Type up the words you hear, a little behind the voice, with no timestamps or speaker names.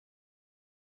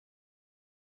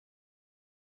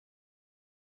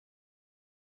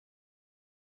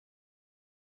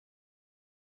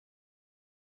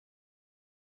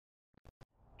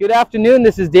Good afternoon,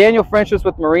 this is Daniel Frenchus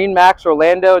with MarineMax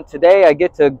Orlando, and today I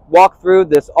get to walk through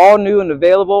this all new and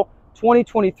available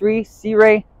 2023 Sea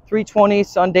Ray 320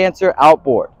 Sundancer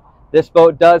Outboard. This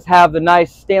boat does have the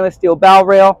nice stainless steel bow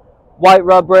rail, white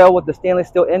rub rail with the stainless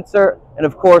steel insert, and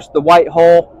of course the white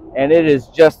hull, and it is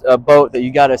just a boat that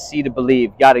you got to see to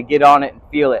believe. Got to get on it and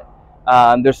feel it.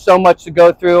 There's so much to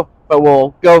go through, but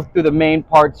we'll go through the main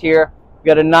parts here. We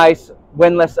got a nice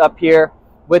windlass up here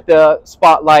with the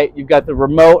spotlight. You've got the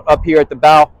remote up here at the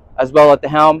bow as well at the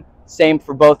helm, same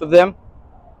for both of them.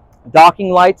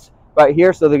 Docking lights right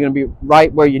here, so they're going to be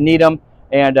right where you need them,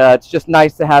 and it's just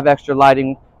nice to have extra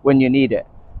lighting when you need it.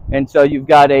 And so you've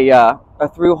got a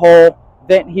through hole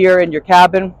vent here in your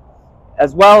cabin,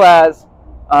 as well as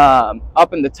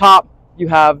up in the top you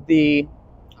have the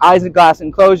isinglass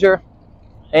enclosure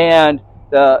and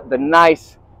the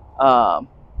nice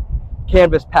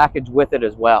canvas package with it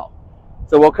as well.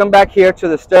 So we'll come back here to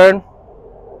the stern.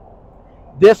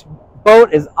 This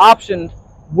boat is optioned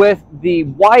with the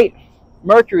white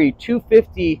Mercury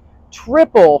 250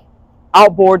 triple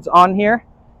outboards on here.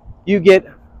 You get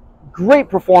great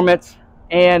performance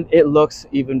and it looks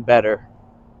even better.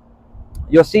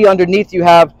 You'll see underneath you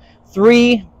have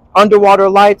 3 underwater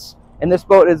lights, and this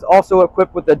boat is also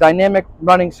equipped with a dynamic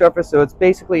running surface, so it's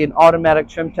basically an automatic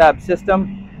trim tab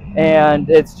system, and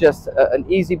it's just an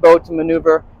easy boat to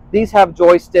maneuver. These have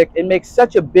joystick. It makes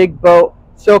such a big boat,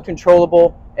 so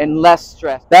controllable and less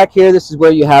stress. Back here, this is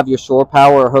where you have your shore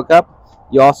power hookup.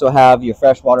 You also have your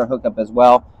freshwater hookup as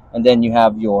well, and then you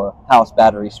have your house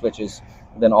battery switches,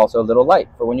 and then also a little light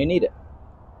for when you need it.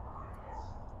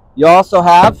 You also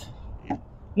have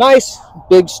nice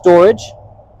big storage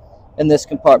in this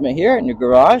compartment here in your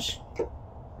garage.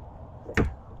 You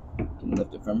can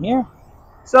lift it from here.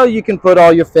 So you can put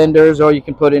all your fenders, or you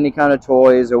can put any kind of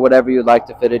toys or whatever you'd like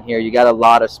to fit in here. You got a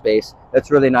lot of space.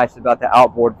 That's really nice about the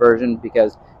outboard version,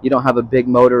 because you don't have a big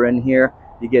motor in here.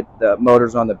 You get the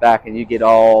motors on the back, and you get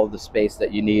all the space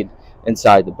that you need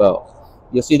inside the boat.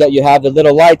 You'll see that you have the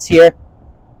little lights here.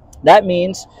 That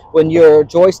means when your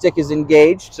joystick is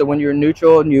engaged, so when you're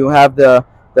neutral and you have the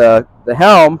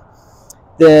helm,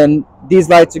 then these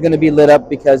lights are going to be lit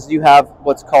up, because you have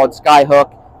what's called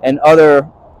Skyhook and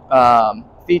other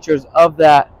features of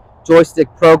that joystick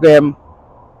program,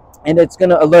 and it's going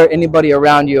to alert anybody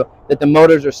around you that the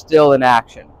motors are still in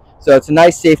action. So it's a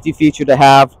nice safety feature to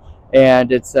have,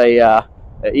 and it's a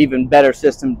even better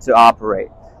system to operate.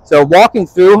 So walking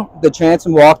through the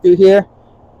transom walkthrough here,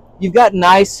 you've got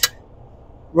nice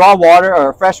raw water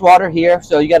or fresh water here,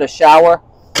 so you got a shower.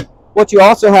 What you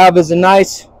also have is a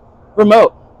nice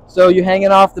remote. So you're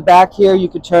hanging off the back here, you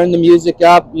can turn the music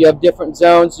up. You have different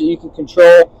zones that you can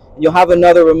control. You'll have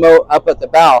another remote up at the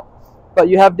bow, but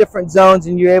you have different zones,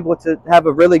 and you're able to have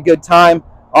a really good time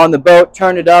on the boat.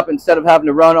 Turn it up instead of having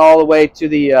to run all the way to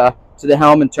the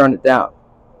helm and turn it down.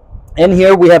 In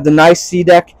here we have the nice sea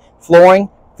deck flooring.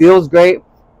 Feels great.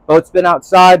 Boat's been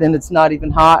outside and it's not even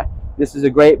hot. This is a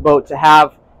great boat to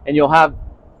have, and you'll have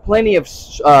plenty of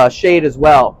shade as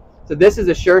well. So this is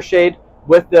a Sure Shade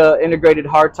with the integrated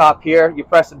hardtop here. You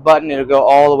press a button, it'll go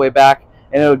all the way back,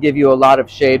 and it'll give you a lot of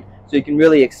shade, so you can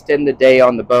really extend the day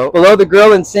on the boat. Below the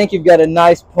grill and sink, you've got a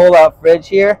nice pull-out fridge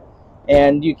here,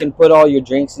 and you can put all your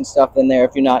drinks and stuff in there.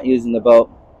 If you're not using the boat,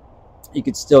 you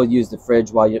could still use the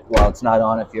fridge while it's not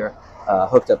on, if you're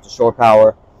hooked up to shore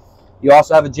power. You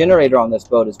also have a generator on this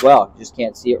boat as well. You just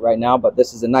can't see it right now, but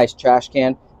this is a nice trash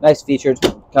can. Nice features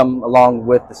come along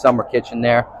with the summer kitchen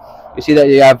there. You see that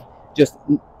you have just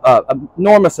an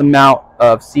enormous amount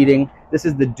of seating. This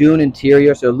is the dune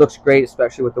interior, so it looks great,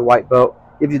 especially with the white boat.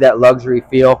 Gives you that luxury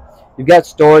feel. You've got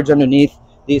storage underneath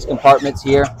these compartments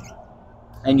here,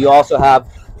 and you also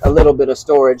have a little bit of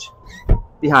storage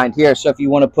behind here. So if you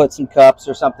want to put some cups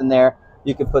or something there,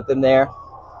 you can put them there.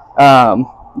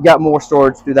 You got more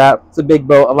storage through that. It's a big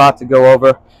boat, a lot to go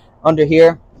over. Under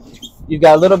here, you've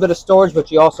got a little bit of storage, but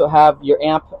you also have your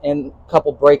amp and a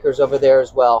couple breakers over there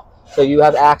as well. So you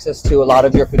have access to a lot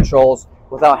of your controls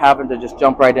without having to just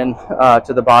jump right in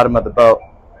to the bottom of the boat.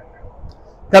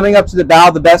 Coming up to the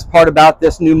bow, the best part about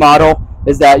this new model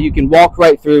is that you can walk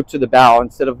right through to the bow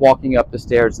instead of walking up the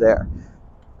stairs there.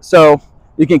 So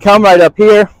you can come right up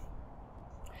here.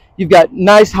 You've got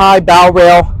nice high bow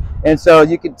rail, and so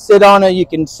you can sit on it, you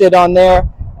can sit on there,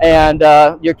 and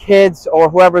your kids or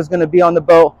whoever's going to be on the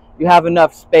boat, you have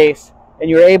enough space, and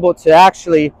you're able to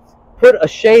actually put a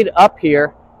shade up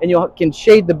here, and you can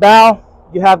shade the bow.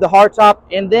 You have the hardtop,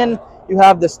 and then you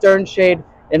have the stern shade,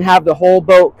 and have the whole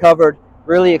boat covered.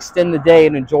 Really extend the day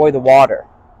and enjoy the water.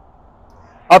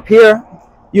 Up here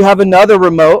you have another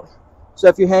remote, so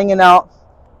if you're hanging out,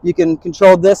 you can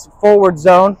control this forward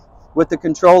zone, with the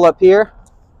control up here.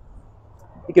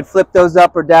 You can flip those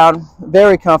up or down.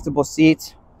 Very comfortable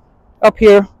seats. Up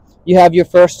here, you have your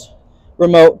first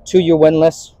remote to your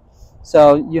windlass.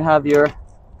 So you have your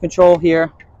control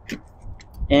here,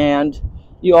 and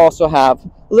you also have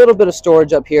a little bit of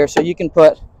storage up here, so you can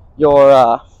put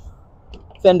your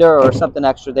fender or something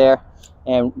extra there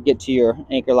and get to your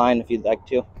anchor line if you'd like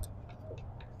to.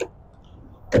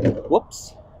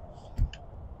 Whoops.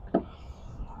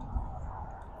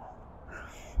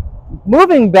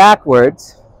 Moving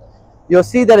backwards, you'll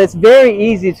see that it's very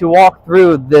easy to walk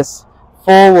through this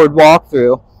forward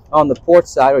walkthrough on the port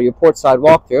side, or your port side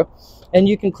walkthrough, and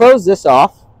you can close this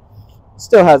off.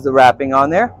 Still has the wrapping on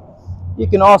there. You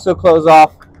can also close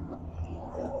off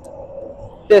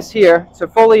this here to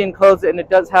fully enclose it, and it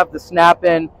does have the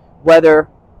snap-in weather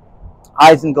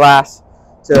isinglass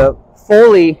to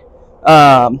fully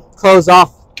close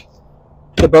off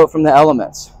the boat from the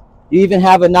elements. You even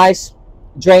have a nice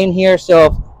drain here, so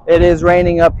if it is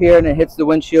raining up here and it hits the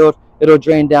windshield, it'll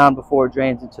drain down before it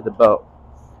drains into the boat.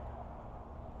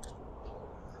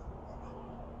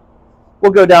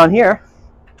 We'll go down here.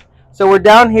 So we're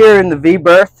down here in the V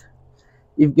berth.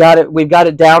 We've got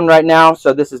it down right now.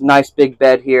 So this is nice big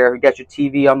bed here. You got your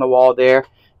TV on the wall there.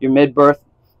 Your mid berth,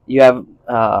 you have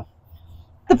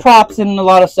the props and a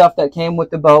lot of stuff that came with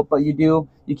the boat, but you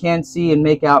can see and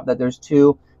make out that there's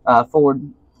two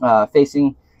forward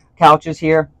facing couches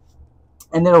here,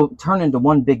 and then it'll turn into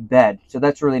one big bed. So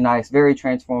that's really nice, very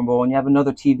transformable. And you have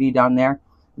another TV down there.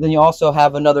 And then you also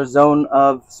have another zone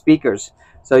of speakers.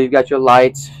 So you've got your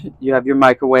lights, you have your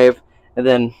microwave, and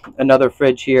then another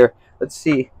fridge here. Let's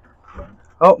see.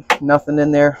 Oh, nothing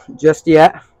in there just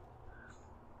yet.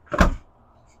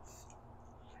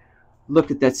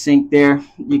 Look at that sink there.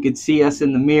 You can see us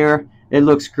in the mirror. It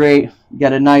looks great. You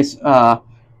got a nice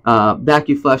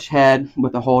vacuum flush head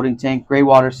with a holding tank, gray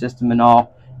water system and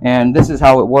all. And this is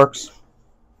how it works.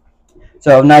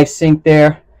 So nice sink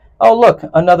there. Oh, look,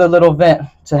 another little vent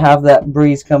to have that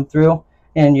breeze come through.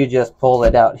 And you just pull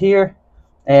it out here,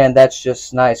 and that's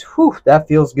just nice. Whew, that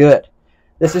feels good.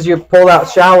 This is your pull-out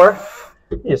shower.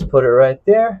 You just put it right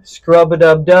there,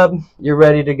 scrub-a-dub-dub. You're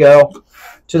ready to go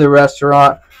to the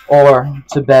restaurant or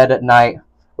to bed at night,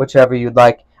 whichever you'd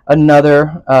like.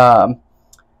 Another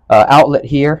outlet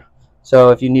here,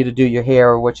 so if you need to do your hair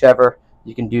or whichever,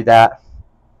 you can do that.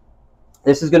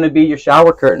 This is going to be your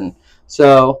shower curtain,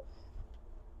 so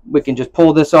we can just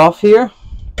pull this off here.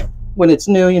 When it's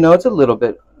new, you know, it's a little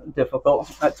bit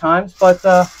difficult at times, but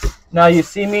now you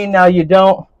see me, now you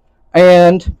don't.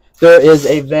 And there is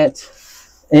a vent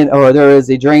or there is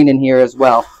a drain in here as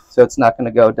well, so it's not going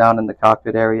to go down in the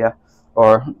cockpit area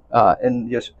or in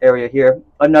this area here.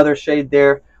 Another shade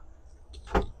there.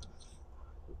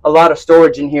 A lot of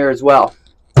storage in here as well.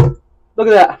 Look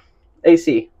at that.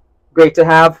 AC. Great to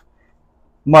have.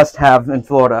 Must have in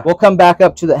Florida. We'll come back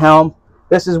up to the helm.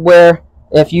 This is where,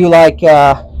 if you like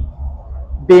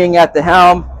being at the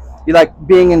helm, you like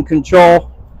being in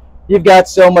control, you've got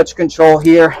so much control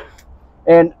here.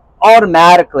 And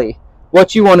automatically,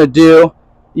 what you want to do,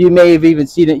 you may have even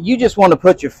seen it, you just want to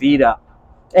put your feet up.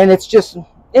 And it's just,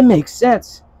 it makes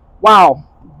sense. Wow,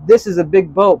 this is a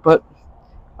big boat, but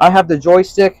I have the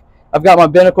joystick. I've got my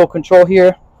binnacle control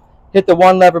here. Hit the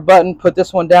one lever button, put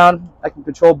this one down. I can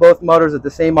control both motors at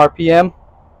the same RPM.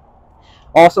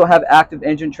 Also have active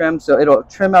engine trim, so it'll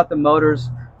trim out the motors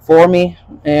for me.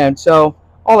 And so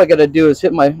all I got to do is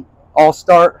hit my all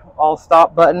start, all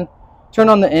stop button, turn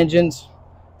on the engines,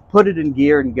 put it in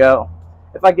gear and go.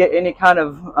 If I get any kind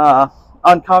of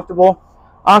uncomfortable,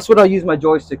 that's what I'll use my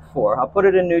joystick for. I'll put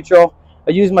it in neutral.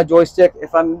 I use my joystick.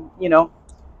 If I'm, you know,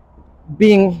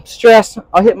 being stressed,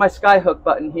 I'll hit my skyhook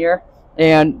button here.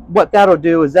 And what that'll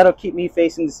do is that'll keep me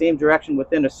facing the same direction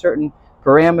within a certain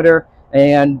parameter,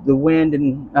 and the wind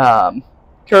and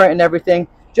current and everything,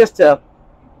 just to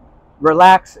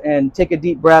relax and take a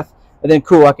deep breath, and then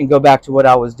cool, I can go back to what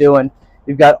I was doing.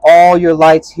 You've got all your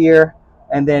lights here,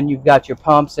 and then you've got your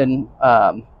pumps and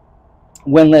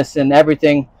windlass and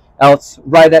everything else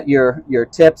right at your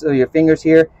tips or your fingers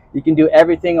here. You can do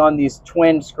everything on these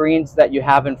twin screens that you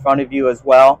have in front of you as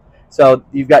well. So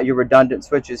you've got your redundant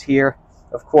switches here.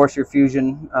 Of course, your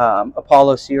Fusion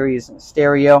Apollo series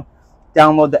stereo.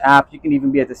 Download the app. You can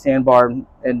even be at the sandbar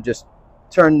and just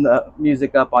turn the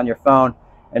music up on your phone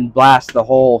and blast the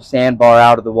whole sandbar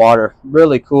out of the water.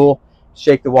 Really cool.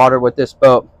 Shake the water with this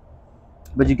boat.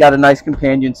 But you got a nice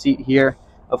companion seat here.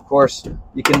 Of course,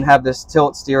 you can have this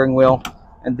tilt steering wheel,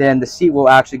 and then the seat will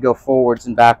actually go forwards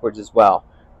and backwards as well.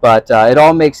 But it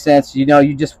all makes sense. You know,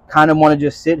 you just kind of want to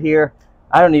just sit here.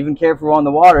 I don't even care if we're on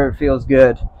the water. It feels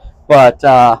good. But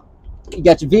you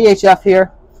got your VHF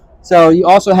here. So you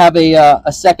also have a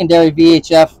secondary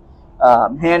VHF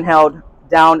handheld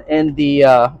down in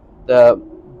the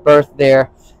berth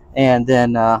there, and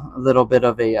then a little bit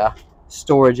of a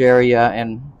storage area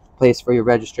and place for your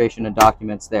registration and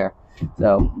documents there.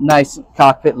 So nice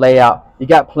cockpit layout. You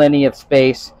got plenty of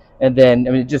space, and then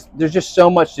I mean, there's just so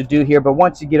much to do here. But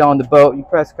once you get on the boat, you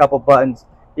press a couple buttons,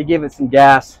 you give it some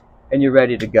gas, and you're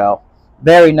ready to go.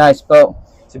 Very nice boat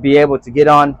to be able to get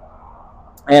on,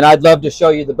 and I'd love to show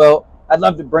you the boat. I'd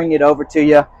love to bring it over to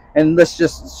you, and let's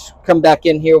just come back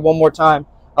in here one more time.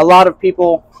 A lot of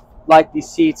people like these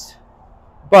seats,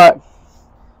 but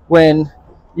when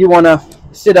you want to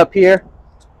sit up here,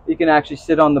 you can actually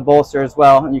sit on the bolster as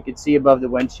well, and you can see above the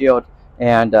windshield,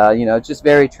 and you know, it's just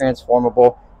very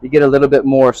transformable. You get a little bit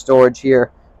more storage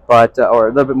here, but or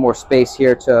a little bit more space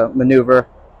here to maneuver,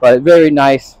 but very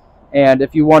nice. And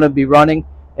if you want to be running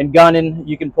and gunning,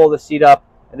 you can pull the seat up,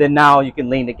 and then now you can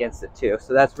lean against it too.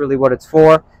 So that's really what it's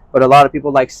for. But a lot of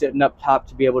people like sitting up top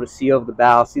to be able to see over the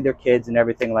bow, see their kids and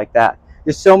everything like that.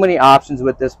 There's so many options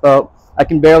with this boat. I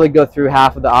can barely go through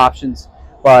half of the options,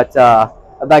 but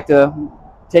I'd like to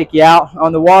take you out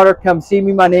on the water. Come see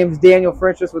me. My name is Daniel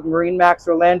Frenchess with MarineMax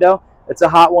Orlando. It's a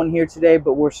hot one here today,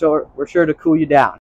 but we're sure to cool you down.